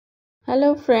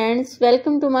Hello friends,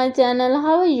 welcome to my channel.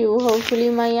 How are you? Hopefully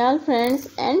my all friends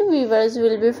and viewers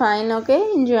will be fine, okay?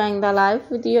 Enjoying the life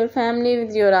with your family,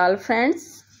 with your all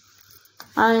friends.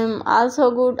 I am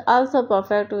also good, also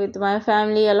perfect with my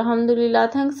family.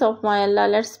 Alhamdulillah, thanks of my Allah.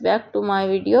 Let's back to my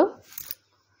video.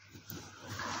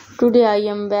 Today I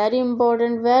am very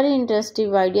important, very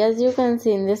interesting ideas you can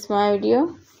see in this my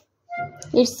video.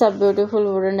 It's a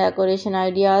beautiful wooden decoration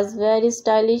ideas, very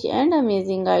stylish and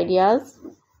amazing ideas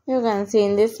you can see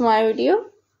in this my video.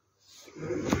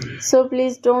 So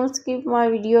please don't skip my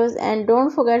videos and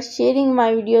don't forget sharing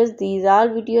my videos. These are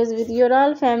videos with your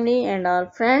all family and all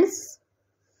friends.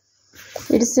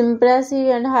 It's impressive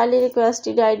and highly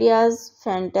requested ideas,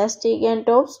 fantastic and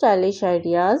top stylish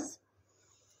ideas,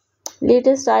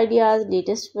 latest ideas,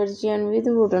 latest version with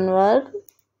wooden work.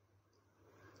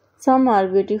 Some are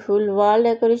beautiful wall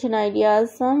decoration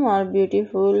ideas, some are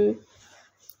beautiful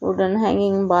wooden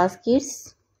hanging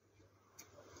baskets,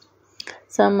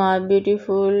 some are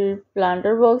beautiful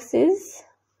planter boxes.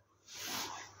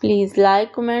 Please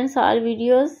like, comments our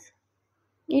videos.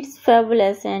 It's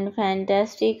fabulous and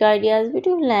fantastic ideas,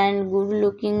 beautiful and good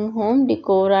looking home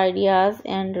decor ideas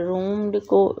and room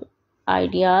decor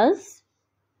ideas.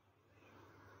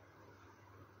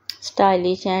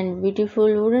 Stylish and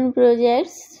beautiful wooden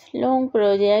projects, long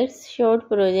projects, short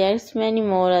projects, many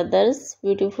more others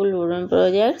beautiful wooden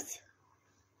projects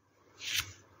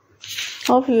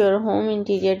of your home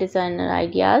interior designer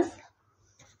ideas.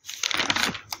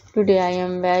 Today I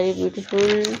am very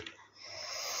beautiful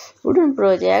wooden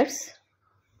projects.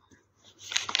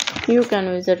 You can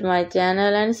visit my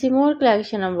channel and see more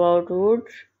collection about wood.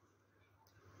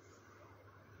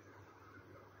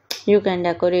 You can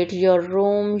decorate your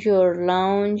room, your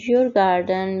lounge, your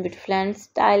garden with and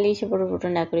stylish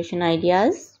wooden decoration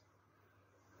ideas.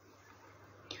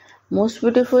 Most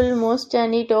beautiful, most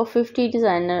trendy top 50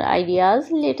 designer ideas,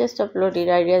 latest uploaded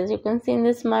ideas you can see in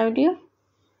this my video.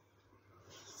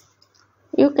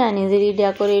 You can easily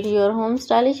decorate your home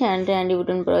stylish and trendy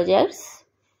wooden projects.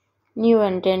 New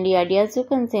and trendy ideas you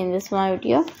can see in this my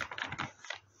video.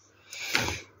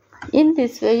 In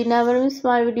this way you never miss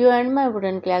my video and my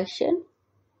wooden collection.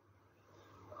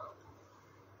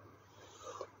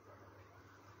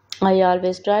 I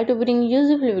always try to bring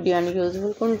useful video and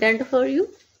useful content for you.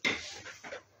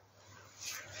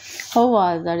 How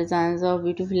was the designs of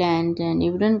beautiful and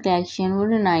trendy wooden collection,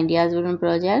 wooden ideas, wooden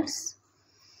projects,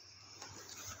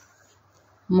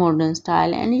 modern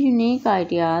style and unique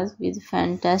ideas with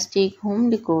fantastic home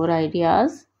decor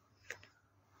ideas,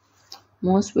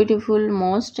 most beautiful,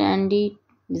 most trendy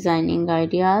designing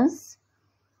ideas.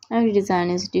 Every design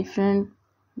is different,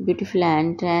 beautiful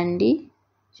and trendy.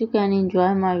 You can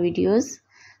enjoy my videos.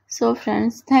 So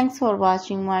friends, thanks for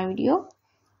watching my video.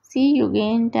 See you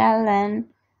again. Till then,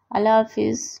 Allah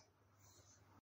Hafiz.